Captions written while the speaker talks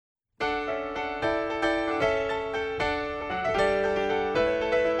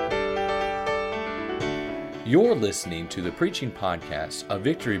You're listening to the preaching podcast of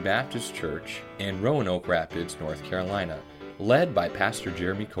Victory Baptist Church in Roanoke Rapids, North Carolina, led by Pastor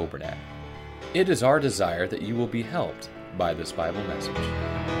Jeremy Kobernat. It is our desire that you will be helped by this Bible message.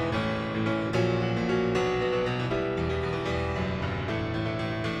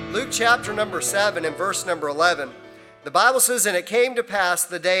 Luke chapter number 7 and verse number 11. The Bible says, "And it came to pass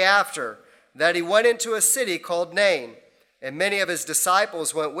the day after, that he went into a city called Nain, and many of his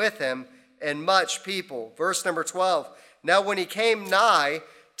disciples went with him, and much people." Verse number 12. "Now when he came nigh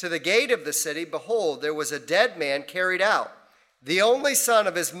to the gate of the city, behold, there was a dead man carried out, the only son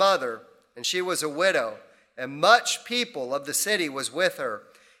of his mother, and she was a widow, and much people of the city was with her.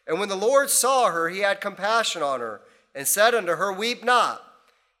 And when the Lord saw her, he had compassion on her, and said unto her, Weep not.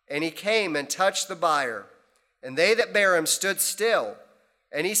 And he came and touched the bier, and they that bare him stood still.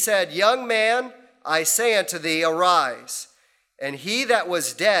 And he said, Young man, I say unto thee, arise. And he that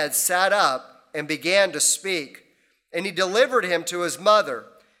was dead sat up and began to speak. And he delivered him to his mother.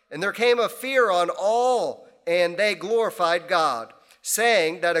 And there came a fear on all, and they glorified God,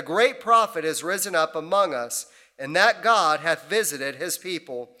 saying that a great prophet is risen up among us, and that God hath visited his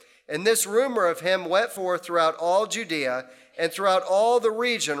people. And this rumor of him went forth throughout all Judea, and throughout all the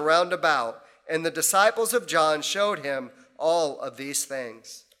region round about. And the disciples of John showed him all of these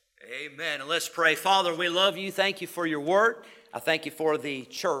things." Amen. And let's pray. Father, we love you. Thank you for your word. I thank you for the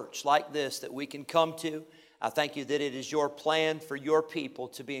church like this that we can come to. I thank you that it is your plan for your people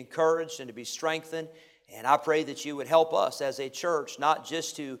to be encouraged and to be strengthened. And I pray that you would help us as a church, not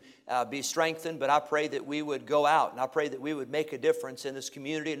just to be strengthened, but I pray that we would go out, and I pray that we would make a difference in this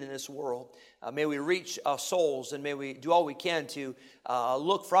community and in this world. May we reach souls, and may we do all we can to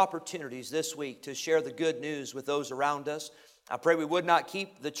look for opportunities this week to share the good news with those around us. I pray we would not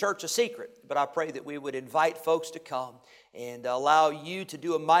keep the church a secret, but I pray that we would invite folks to come and allow you to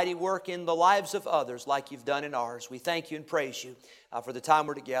do a mighty work in the lives of others like you've done in ours. We thank you and praise you for the time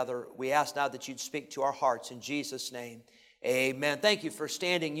we're together. We ask now that you'd speak to our hearts in Jesus' name. Amen. Thank you for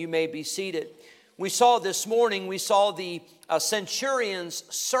standing. You may be seated. We saw this morning, the centurion's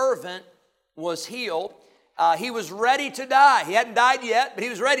servant was healed. He was ready to die. He hadn't died yet, but he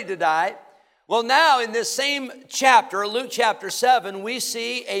was ready to die. Well, now in this same chapter, Luke chapter 7, we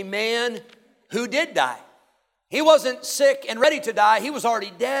see a man who did die. He wasn't sick and ready to die. He was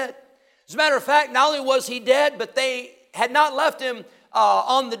already dead. As a matter of fact, not only was he dead, but they had not left him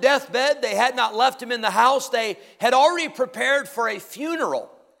on the deathbed. They had not left him in the house. They had already prepared for a funeral.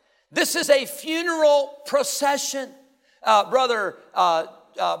 This is a funeral procession. Brother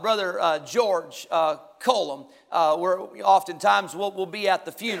George Colum, where oftentimes we'll be at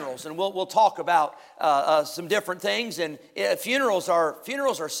the funerals, and we'll talk about some different things. And funerals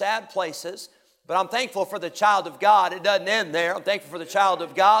are sad places. But I'm thankful for the child of God. It doesn't end there. I'm thankful for the child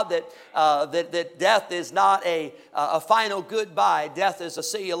of God that death is not a final goodbye. Death is a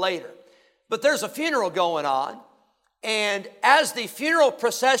see you later. But there's a funeral going on. And as the funeral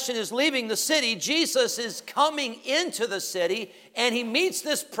procession is leaving the city, Jesus is coming into the city, and he meets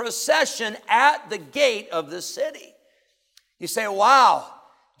this procession at the gate of the city. You say, wow,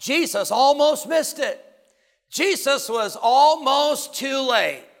 Jesus almost missed it. Jesus was almost too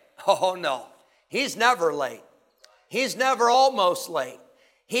late. Oh no. He's never late. He's never almost late.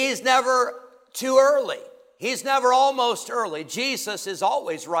 He's never too early. He's never almost early. Jesus is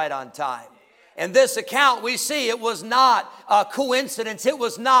always right on time. In this account, we see it was not a coincidence. It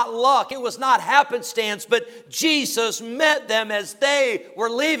was not luck. It was not happenstance. But Jesus met them as they were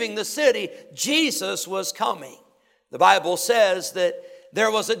leaving the city. Jesus was coming. The Bible says that there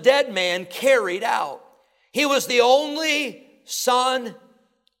was a dead man carried out. He was the only son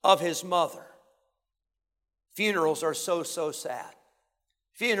of his mother. Funerals are so sad.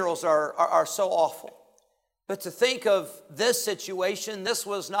 Funerals are so awful. But to think of this situation, this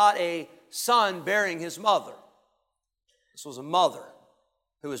was not a son burying his mother. This was a mother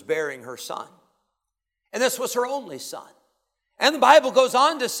who was burying her son. And this was her only son. And the Bible goes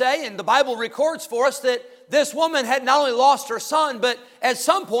on to say, and the Bible records for us, that this woman had not only lost her son, but at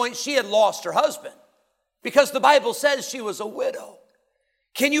some point she had lost her husband. Because the Bible says she was a widow.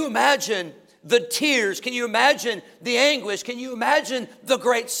 Can you imagine the tears? Can you imagine the anguish? Can you imagine the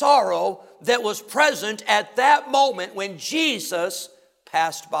great sorrow that was present at that moment when Jesus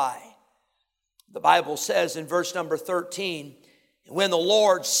passed by? The Bible says in verse number 13, when the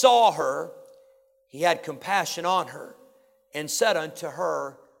Lord saw her, he had compassion on her and said unto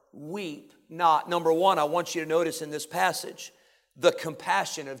her, Weep not. Number one, I want you to notice in this passage the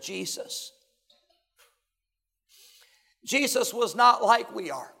compassion of Jesus. Jesus was not like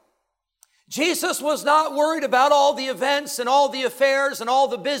we are. Jesus was not worried about all the events and all the affairs and all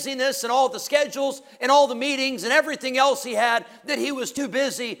the busyness and all the schedules and all the meetings and everything else he had, that he was too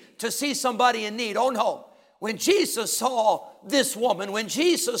busy to see somebody in need. Oh no. When Jesus saw this woman, when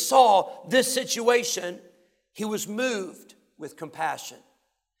Jesus saw this situation, he was moved with compassion.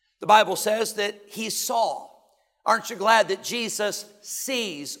 The Bible says that he saw. Aren't you glad that Jesus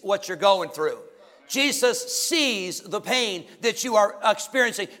sees what you're going through? Jesus sees the pain that you are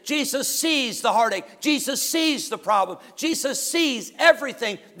experiencing. Jesus sees the heartache. Jesus sees the problem. Jesus sees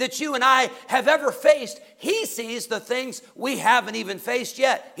everything that you and I have ever faced. He sees the things we haven't even faced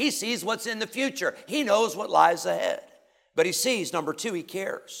yet. He sees what's in the future. He knows what lies ahead. But he sees, number two, he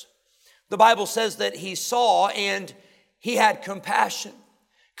cares. The Bible says that he saw and he had compassion.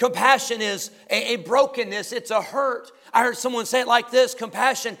 Compassion is a brokenness. It's a hurt. I heard someone say it like this: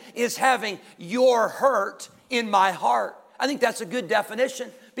 compassion is having your hurt in my heart. I think that's a good definition,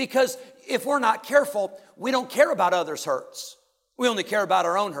 because if we're not careful, we don't care about others' hurts. We only care about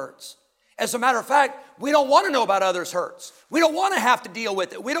our own hurts. As a matter of fact, we don't want to know about others' hurts. We don't want to have to deal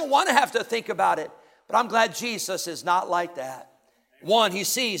with it. We don't want to have to think about it. But I'm glad Jesus is not like that. One, he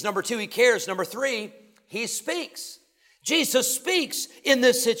sees. Number two, he cares. Number three, he speaks. Jesus speaks in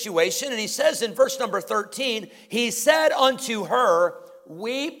this situation, and he says in verse number 13, he said unto her,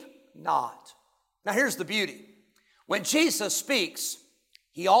 weep not. Now here's the beauty. When Jesus speaks,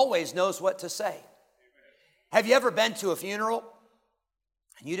 he always knows what to say. Have you ever been to a funeral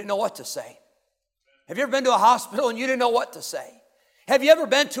and you didn't know what to say? Have you ever been to a hospital and you didn't know what to say? Have you ever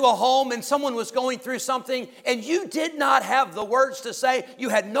been to a home and someone was going through something and you did not have the words to say? You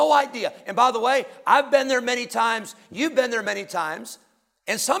had no idea. And by the way, I've been there many times. You've been there many times.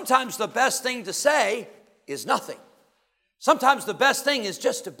 And sometimes the best thing to say is nothing. Sometimes the best thing is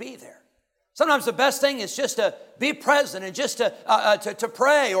just to be there. Sometimes the best thing is just to be present and just to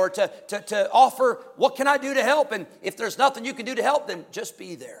pray or to offer, what can I do to help? And if there's nothing you can do to help, then just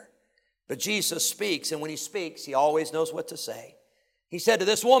be there. But Jesus speaks, and when he speaks, he always knows what to say. He said to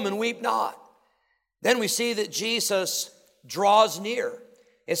this woman, weep not. Then we see that Jesus draws near.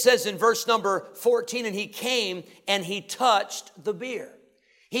 It says in verse number 14, and he came and he touched the bier.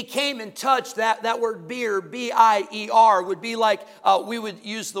 He came and touched that word bier, B-I-E-R, would be like we would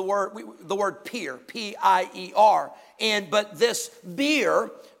use the word pier, P-I-E-R. But this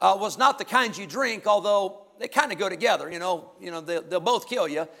bier was not the kind you drink, although they kind of go together. They'll both kill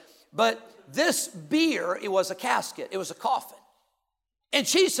you. But this bier, it was a casket. It was a coffin. And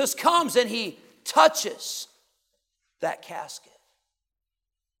Jesus comes and he touches that casket.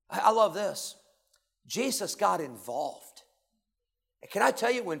 I love this. Jesus got involved. And can I tell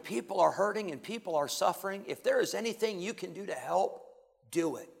you, when people are hurting and people are suffering, if there is anything you can do to help,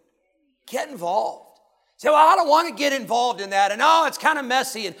 do it. Get involved. Say, well, I don't want to get involved in that. And oh, it's kind of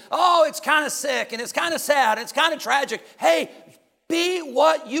messy. And oh, it's kind of sick. And it's kind of sad. And it's kind of tragic. Hey, be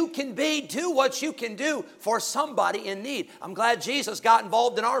what you can be. Do what you can do for somebody in need. I'm glad Jesus got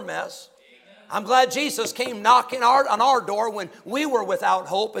involved in our mess. I'm glad Jesus came knocking on our door when we were without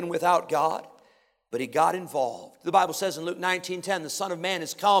hope and without God. But he got involved. The Bible says in Luke 19:10, the Son of Man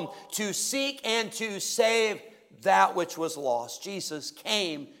has come to seek and to save that which was lost. Jesus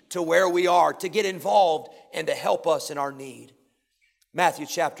came to where we are to get involved and to help us in our need. Matthew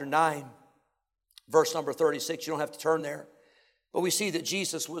chapter 9, verse number 36. You don't have to turn there. But we see that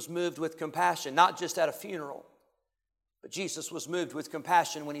Jesus was moved with compassion, not just at a funeral, but Jesus was moved with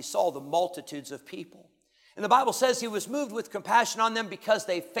compassion when he saw the multitudes of people. And the Bible says he was moved with compassion on them because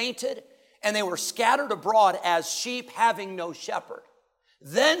they fainted and they were scattered abroad as sheep having no shepherd.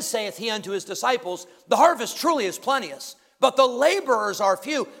 Then saith he unto his disciples, the harvest truly is plenteous, but the laborers are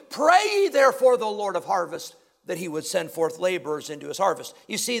few. Pray ye therefore the Lord of harvest that he would send forth laborers into his harvest.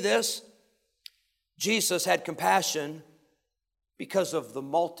 You see this? Jesus had compassion because of the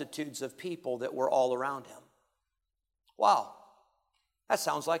multitudes of people that were all around him. Wow, that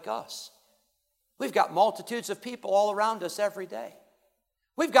sounds like us. We've got multitudes of people all around us every day.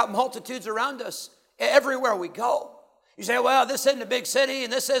 We've got multitudes around us everywhere we go. You say, well, this isn't a big city,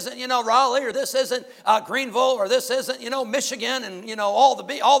 and this isn't, Raleigh, or this isn't Greenville, or this isn't, Michigan, and, all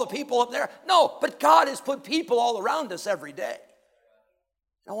the people up there. No, but God has put people all around us every day.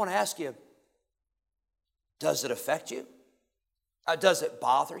 I want to ask you, does it affect you? Does it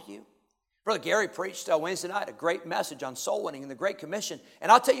bother you? Brother Gary preached Wednesday night a great message on soul winning and the Great Commission.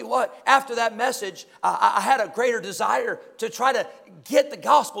 And I'll tell you what, after that message, I had a greater desire to try to get the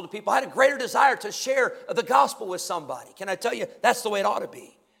gospel to people. I had a greater desire to share the gospel with somebody. Can I tell you, that's the way it ought to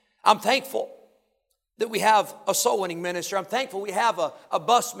be. I'm thankful that we have a soul winning ministry. I'm thankful we have a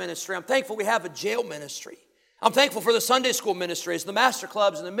bus ministry. I'm thankful we have a jail ministry. I'm thankful for the Sunday school ministries, the master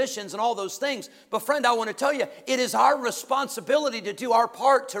clubs, and the missions, and all those things. But friend, I want to tell you, it is our responsibility to do our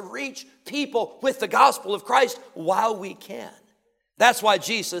part to reach people with the gospel of Christ while we can. That's why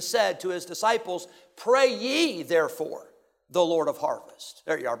Jesus said to his disciples, pray ye therefore the Lord of harvest.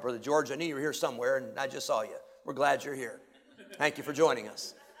 There you are, Brother George. I knew you were here somewhere, and I just saw you. We're glad you're here. Thank you for joining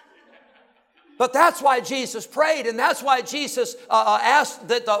us. But that's why Jesus prayed, and that's why Jesus asked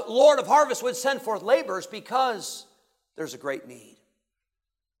that the Lord of harvest would send forth laborers, because there's a great need.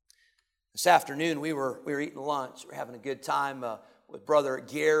 This afternoon, we were eating lunch. We were having a good time with Brother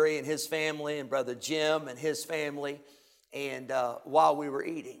Gary and his family, and Brother Jim and his family. And while we were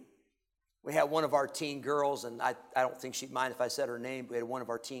eating, we had one of our teen girls, and I don't think she'd mind if I said her name, but we had one of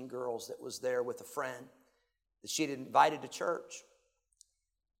our teen girls that was there with a friend that she'd invited to church.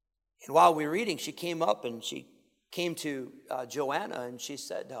 And while we were eating, she came up and she came to Joanna and she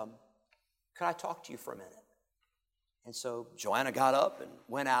said, could I talk to you for a minute? And so Joanna got up and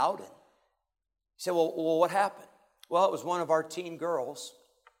went out, and he said, well, what happened? Well, it was one of our teen girls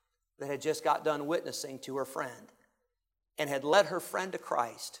that had just got done witnessing to her friend and had led her friend to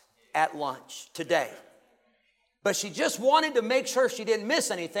Christ at lunch today. But she just wanted to make sure she didn't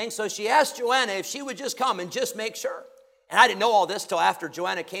miss anything, so she asked Joanna if she would just come and just make sure. And I didn't know all this till after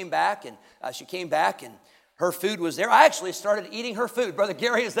Joanna came back, and she came back and her food was there. I actually started eating her food. Brother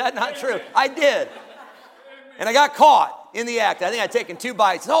Gary, is that not true? I did. And I got caught in the act. I think I'd taken 2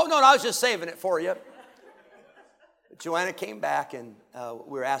 bites. Oh, no, I was just saving it for you. But Joanna came back, and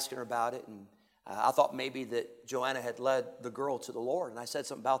we were asking her about it, and I thought maybe that Joanna had led the girl to the Lord. And I said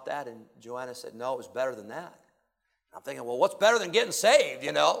something about that, and Joanna said, no, it was better than that. I'm thinking, well, what's better than getting saved,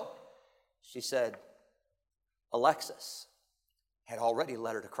 you know? She said, Alexis had already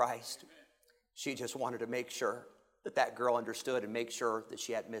led her to Christ. She just wanted to make sure that that girl understood and make sure that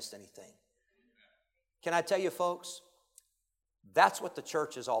she hadn't missed anything. Can I tell you, folks, that's what the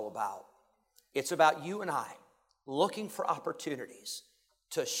church is all about. It's about you and I looking for opportunities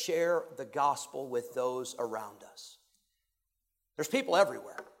to share the gospel with those around us. There's people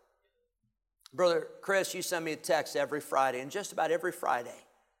everywhere. Brother Chris, you send me a text every Friday, and just about every Friday,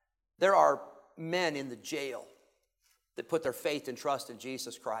 there are men in the jail that put their faith and trust in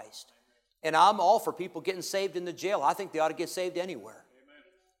Jesus Christ. And I'm all for people getting saved in the jail. I think they ought to get saved anywhere.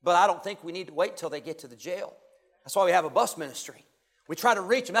 But I don't think we need to wait till they get to the jail. That's why we have a bus ministry. We try to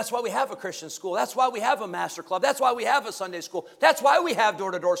reach them. That's why we have a Christian school. That's why we have a master club. That's why we have a Sunday school. That's why we have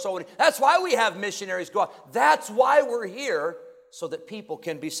door-to-door soul winning. That's why we have missionaries go out. That's why we're here, so that people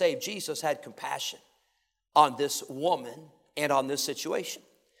can be saved. Jesus had compassion on this woman and on this situation.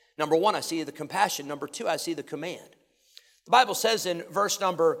 Number one, I see the compassion. Number two, I see the command. The Bible says in verse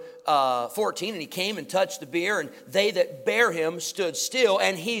number 14, and he came and touched the bier, and they that bare him stood still.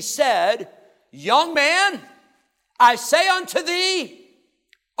 And he said, young man, I say unto thee,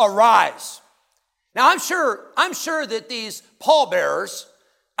 arise. Now, I'm sure that these pallbearers,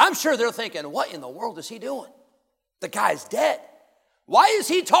 I'm sure they're thinking, what in the world is he doing? The guy's dead. Why is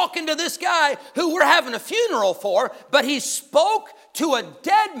he talking to this guy who we're having a funeral for? But he spoke to a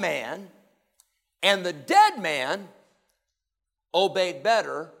dead man, and the dead man obeyed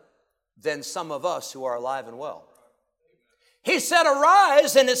better than some of us who are alive and well. He said,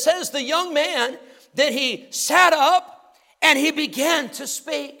 arise, and it says the young man that he sat up and he began to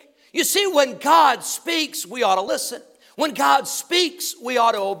speak. You see, when God speaks, we ought to listen. When God speaks, we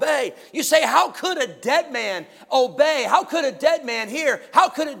ought to obey. You say, how could a dead man obey? How could a dead man hear? How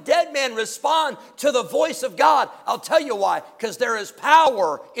could a dead man respond to the voice of God? I'll tell you why. Because there is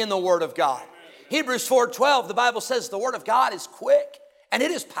power in the Word of God. Hebrews 4:12, the Bible says the Word of God is quick, and it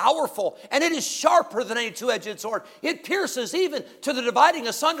is powerful, and it is sharper than any two-edged sword. It pierces even to the dividing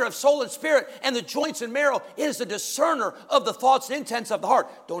asunder of soul and spirit and the joints and marrow. It is a discerner of the thoughts and intents of the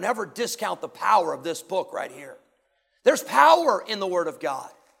heart. Don't ever discount the power of this book right here. There's power in the Word of God.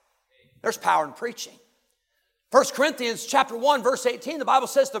 There's power in preaching. 1 Corinthians chapter 1, verse 18, the Bible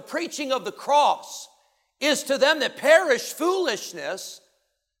says the preaching of the cross is to them that perish foolishness,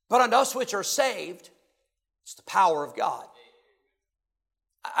 but unto us which are saved, it's the power of God.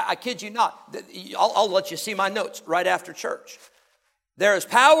 I kid you not. I'll let you see my notes right after church. There is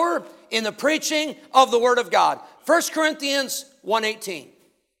power in the preaching of the Word of God. 1 Corinthians 1:18.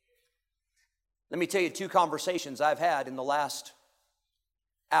 Let me tell you 2 conversations I've had in the last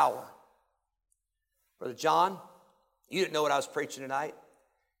hour. Brother John, you didn't know what I was preaching tonight.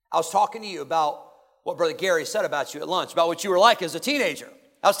 I was talking to you about what Brother Gary said about you at lunch, about what you were like as a teenager.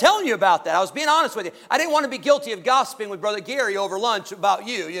 I was telling you about that. I was being honest with you. I didn't want to be guilty of gossiping with Brother Gary over lunch about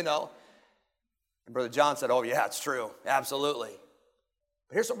you, you know. And Brother John said, oh, yeah, it's true. Absolutely.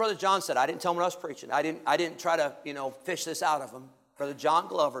 But here's what Brother John said. I didn't tell him what I was preaching. I didn't try to, fish this out of him. Brother John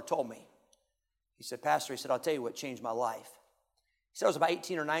Glover told me. He said, Pastor, he said, I'll tell you what changed my life. He said, I was about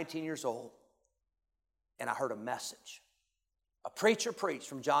 18 or 19 years old, and I heard a message. A preacher preached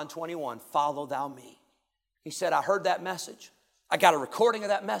from John 21, follow thou me. He said, I heard that message. I got a recording of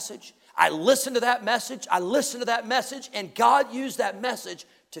that message. I listened to that message. And God used that message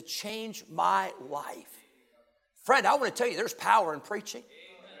to change my life. Friend, I want to tell you, there's power in preaching.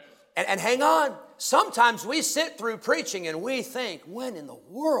 And hang on, sometimes we sit through preaching and we think, when in the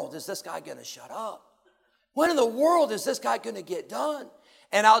world is this guy going to shut up? When in the world is this guy going to get done?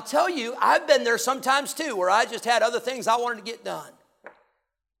 And I'll tell you, I've been there sometimes too, where I just had other things I wanted to get done.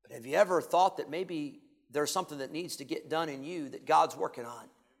 But have you ever thought that maybe there's something that needs to get done in you that God's working on?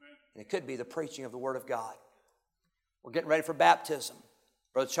 And it could be the preaching of the Word of God. We're getting ready for baptism.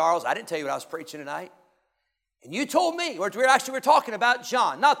 Brother Charles, I didn't tell you what I was preaching tonight. And you told me, we're talking about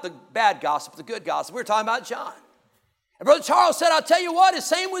John, not the bad gossip, the good gossip. We were talking about John. And Brother Charles said, I'll tell you what, it's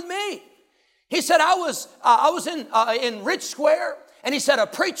same with me. He said, I was in Rich Square, and he said a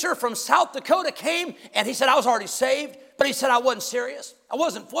preacher from South Dakota came, and he said I was already saved, but he said I wasn't serious. I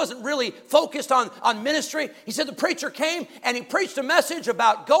wasn't really focused on ministry. He said the preacher came, and he preached a message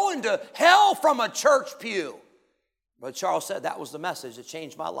about going to hell from a church pew. Brother Charles said that was the message that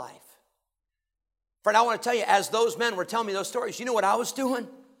changed my life. Friend, I want to tell you, as those men were telling me those stories, you know what I was doing?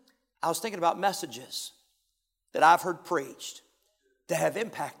 I was thinking about messages that I've heard preached that have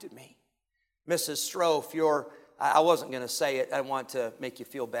impacted me. Mrs. Strofe, I wasn't going to say it, I didn't want to make you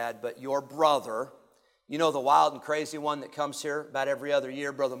feel bad, but your brother, you know the wild and crazy one that comes here about every other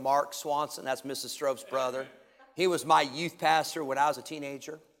year, Brother Mark Swanson, that's Mrs. Strofe's brother. He was my youth pastor when I was a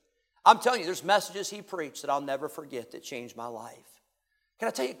teenager. I'm telling you, there's messages he preached that I'll never forget that changed my life. Can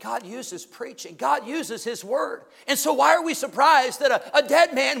I tell you, God uses preaching. God uses His Word. And so why are we surprised that a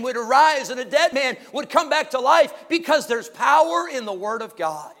dead man would arise and a dead man would come back to life? Because there's power in the Word of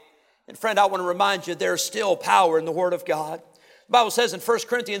God. And friend, I want to remind you, there's still power in the Word of God. The Bible says in 1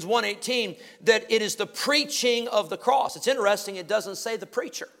 Corinthians 1:18 that it is the preaching of the cross. It's interesting, it doesn't say the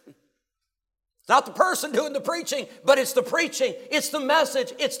preacher. It's not the person doing the preaching, but it's the preaching. It's the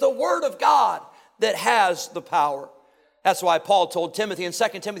message. It's the Word of God that has the power. That's why Paul told Timothy in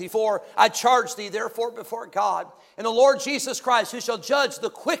 2 Timothy 4, I charge thee therefore before God and the Lord Jesus Christ, who shall judge the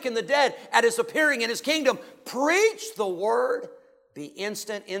quick and the dead at His appearing in His kingdom. Preach the Word, be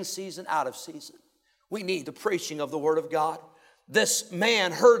instant, in season, out of season. We need the preaching of the Word of God. This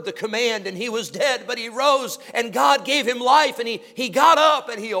man heard the command and he was dead, but he rose and God gave him life and he got up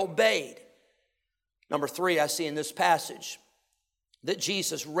and he obeyed. Number 3, I see in this passage that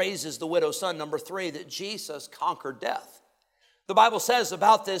Jesus raises the widow's son. Number 3, that Jesus conquered death. The Bible says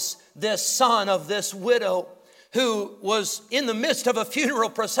about this son of this widow who was in the midst of a funeral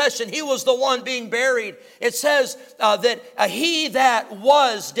procession. He was the one being buried. It says that he that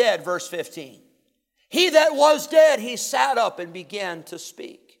was dead, verse 15. He that was dead, he sat up and began to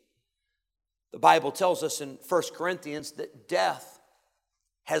speak. The Bible tells us in 1 Corinthians that death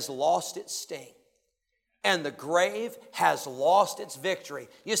has lost its sting. And the grave has lost its victory.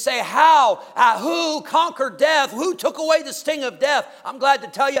 You say, how? Who conquered death? Who took away the sting of death? I'm glad to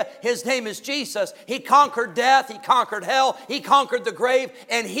tell you, His name is Jesus. He conquered death. He conquered hell. He conquered the grave.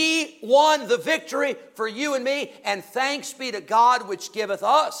 And He won the victory for you and me. And thanks be to God, which giveth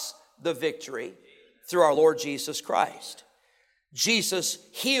us the victory through our Lord Jesus Christ. Jesus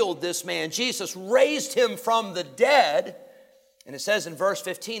healed this man. Jesus raised him from the dead. And it says in verse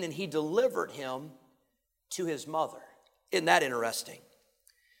 15, and He delivered him to his mother. Isn't that interesting?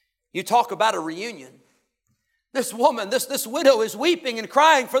 You talk about a reunion. This woman, this widow is weeping and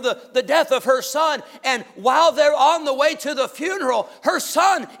crying for the death of her son. And while they're on the way to the funeral, her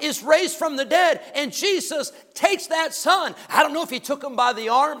son is raised from the dead. And Jesus takes that son. I don't know if He took him by the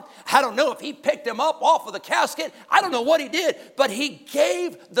arm. I don't know if He picked him up off of the casket. I don't know what He did. But He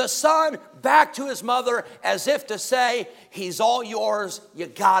gave the son back to his mother as if to say, he's all yours. You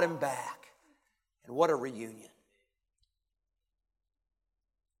got him back. And what a reunion.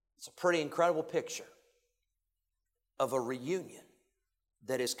 It's a pretty incredible picture of a reunion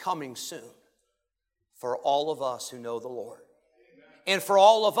that is coming soon for all of us who know the Lord. And for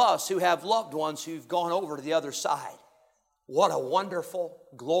all of us who have loved ones who've gone over to the other side. What a wonderful,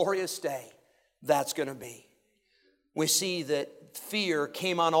 glorious day that's going to be. We see that fear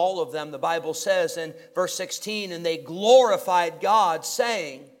came on all of them. The Bible says in verse 16, and they glorified God,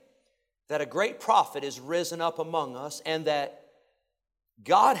 saying, that a great prophet is risen up among us, and that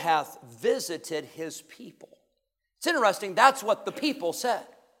God hath visited His people. It's interesting, that's what the people said.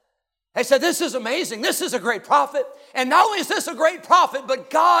 They said, this is amazing. This is a great prophet. And not only is this a great prophet, but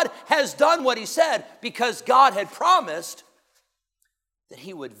God has done what he said because God had promised that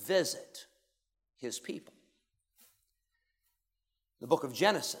he would visit his people. The book of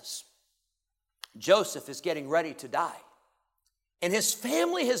Genesis, Joseph is getting ready to die. And his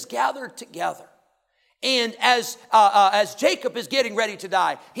family has gathered together. And as Jacob is getting ready to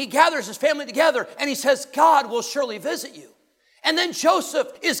die, he gathers his family together and he says, God will surely visit you. And then Joseph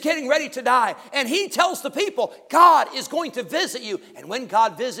is getting ready to die. And he tells the people, God is going to visit you. And when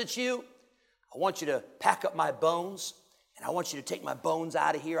God visits you, I want you to pack up my bones. And I want you to take my bones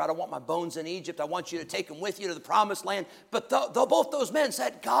out of here. I don't want my bones in Egypt. I want you to take them with you to the promised land. But both those men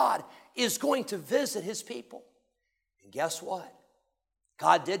said, God is going to visit his people. And guess what?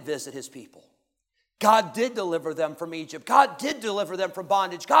 God did visit his people. God did deliver them from Egypt. God did deliver them from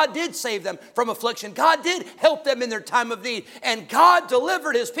bondage. God did save them from affliction. God did help them in their time of need. And God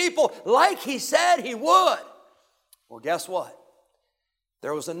delivered his people like he said he would. Well, guess what?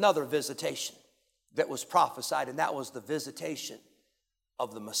 There was another visitation that was prophesied, and that was the visitation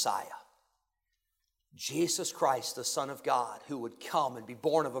of the Messiah. Jesus Christ, the Son of God, who would come and be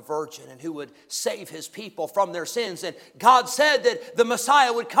born of a virgin and who would save his people from their sins. And God said that the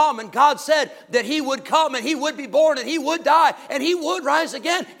Messiah would come, and God said that he would come and he would be born and he would die and he would rise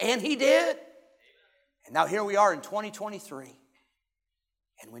again, and he did. And now here we are in 2023.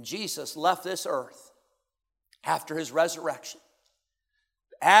 And when Jesus left this earth after his resurrection,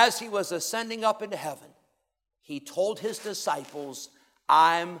 as he was ascending up into heaven, he told his disciples,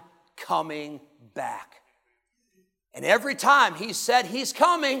 I'm coming back. And every time he said he's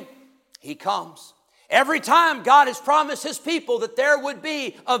coming, he comes. Every time God has promised his people that there would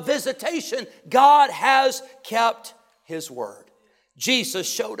be a visitation, God has kept his word. Jesus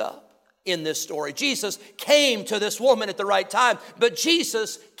showed up in this story. Jesus came to this woman at the right time, but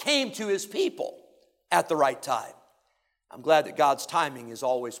Jesus came to his people at the right time. I'm glad that God's timing is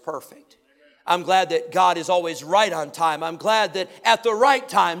always perfect. I'm glad that God is always right on time. I'm glad that at the right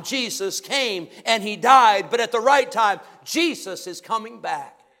time, Jesus came and he died. But at the right time, Jesus is coming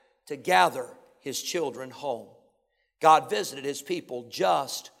back to gather his children home. God visited his people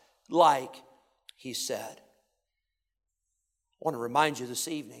just like he said. I want to remind you this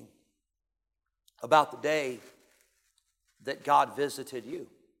evening about the day that God visited you.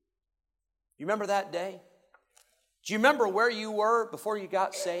 You remember that day? Do you remember where you were before you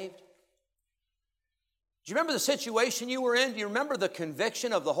got saved? Do you remember the situation you were in? Do you remember the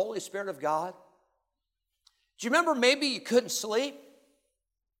conviction of the Holy Spirit of God? Do you remember maybe you couldn't sleep?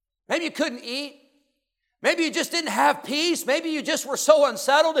 Maybe you couldn't eat? Maybe you just didn't have peace. Maybe you just were so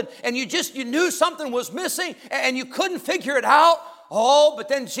unsettled and you knew something was missing and you couldn't figure it out. Oh, but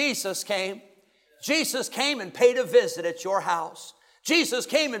then Jesus came. Jesus came and paid a visit at your house. Jesus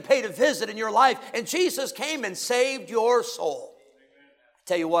came and paid a visit in your life, and Jesus came and saved your soul. I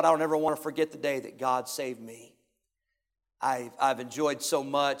tell you what, I don't ever want to forget the day that God saved me. I've enjoyed so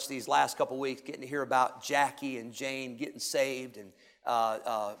much these last couple weeks getting to hear about Jackie and Jane getting saved, and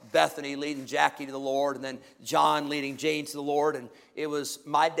Bethany leading Jackie to the Lord, and then John leading Jane to the Lord. And it was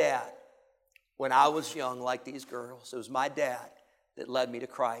my dad, when I was young like these girls, it was my dad that led me to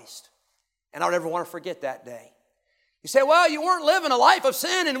Christ. And I don't ever want to forget that day. You say, well, you weren't living a life of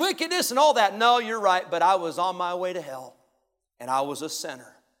sin and wickedness and all that. No, you're right, but I was on my way to hell, and I was a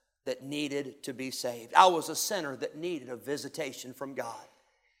sinner that needed to be saved. I was a sinner that needed a visitation from God.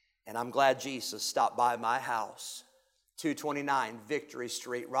 And I'm glad Jesus stopped by my house, 229 Victory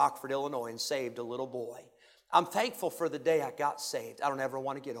Street, Rockford, Illinois, and saved a little boy. I'm thankful for the day I got saved. I don't ever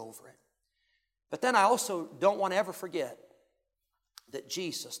want to get over it. But then I also don't want to ever forget that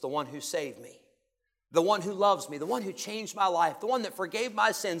Jesus, the one who saved me, the one who loves me, the one who changed my life, the one that forgave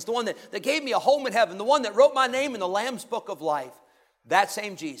my sins, the one that gave me a home in heaven, the one that wrote my name in the Lamb's Book of Life, that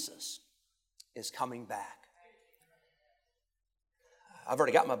same Jesus is coming back. I've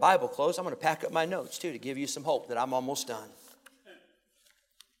already got my Bible closed. I'm going to pack up my notes too to give you some hope that I'm almost done.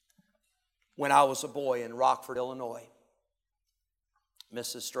 When I was a boy in Rockford, Illinois,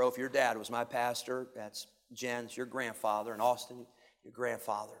 Mrs. Strofe, your dad was my pastor. That's Jen's, your grandfather, and Austin, your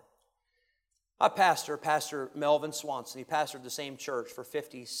grandfather. My pastor, Pastor Melvin Swanson, he pastored the same church for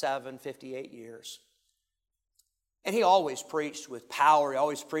 57, 58 years. And he always preached with power. He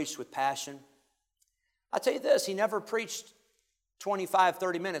always preached with passion. I'll tell you this, he never preached 25,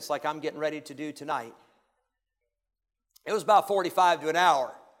 30 minutes like I'm getting ready to do tonight. It was about 45 to an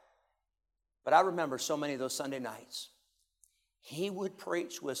hour. But I remember so many of those Sunday nights. He would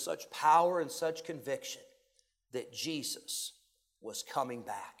preach with such power and such conviction that Jesus was coming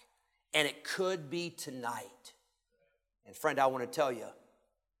back. And it could be tonight. And friend, I want to tell you,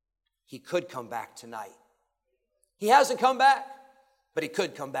 he could come back tonight. He hasn't come back, but he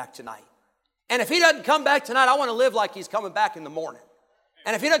could come back tonight. And if he doesn't come back tonight, I want to live like he's coming back in the morning.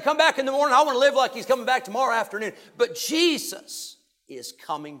 And if he doesn't come back in the morning, I want to live like he's coming back tomorrow afternoon. But Jesus is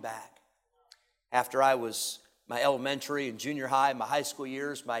coming back. After I was my elementary and junior high, my high school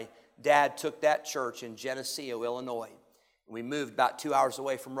years, my dad took that church in Geneseo, Illinois. We moved about 2 hours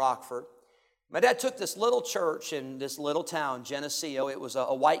away from Rockford. My dad took this little church in this little town, Geneseo. It was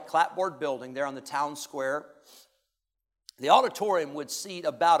a white clapboard building there on the town square. The auditorium would seat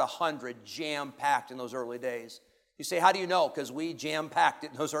about 100, jam-packed in those early days. You say, how do you know? Because we jam-packed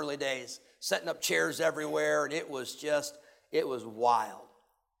it in those early days, setting up chairs everywhere, and it was wild.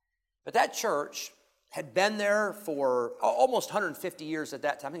 But that church had been there for almost 150 years at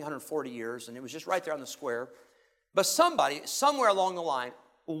that time, I think 140 years, and it was just right there on the square. But somebody, somewhere along the line,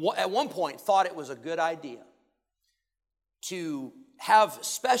 at one point thought it was a good idea to have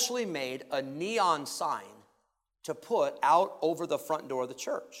specially made a neon sign to put out over the front door of the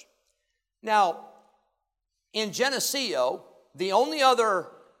church. Now, in Geneseo, the only other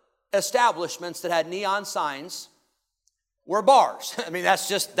establishments that had neon signs were bars. I mean, that's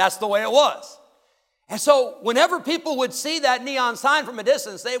the way it was. And so whenever people would see that neon sign from a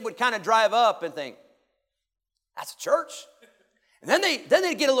distance, they would kind of drive up and think, that's a church. And then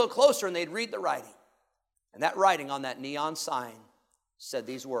they'd get a little closer and they'd read the writing. And that writing on that neon sign said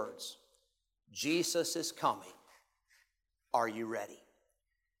these words, Jesus is coming. Are you ready?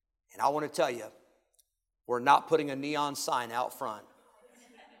 And I want to tell you, we're not putting a neon sign out front.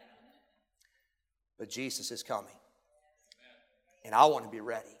 But Jesus is coming. And I want to be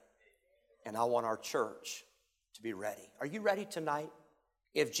ready. And I want our church to be ready. Are you ready tonight?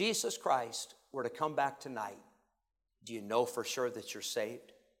 If Jesus Christ were to come back tonight, do you know for sure that you're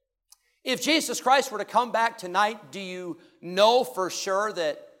saved? If Jesus Christ were to come back tonight, do you know for sure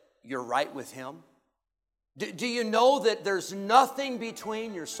that you're right with Him? Do you know that there's nothing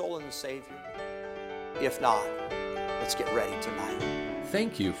between your soul and the Savior? If not, let's get ready tonight.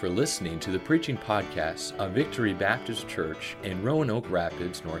 Thank you for listening to the preaching podcast of Victory Baptist Church in Roanoke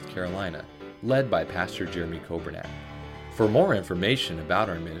Rapids, North Carolina, led by Pastor Jeremy Kobernat. For more information about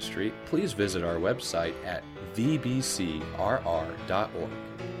our ministry, please visit our website at vbcrr.org.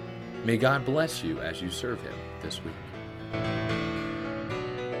 May God bless you as you serve Him this week.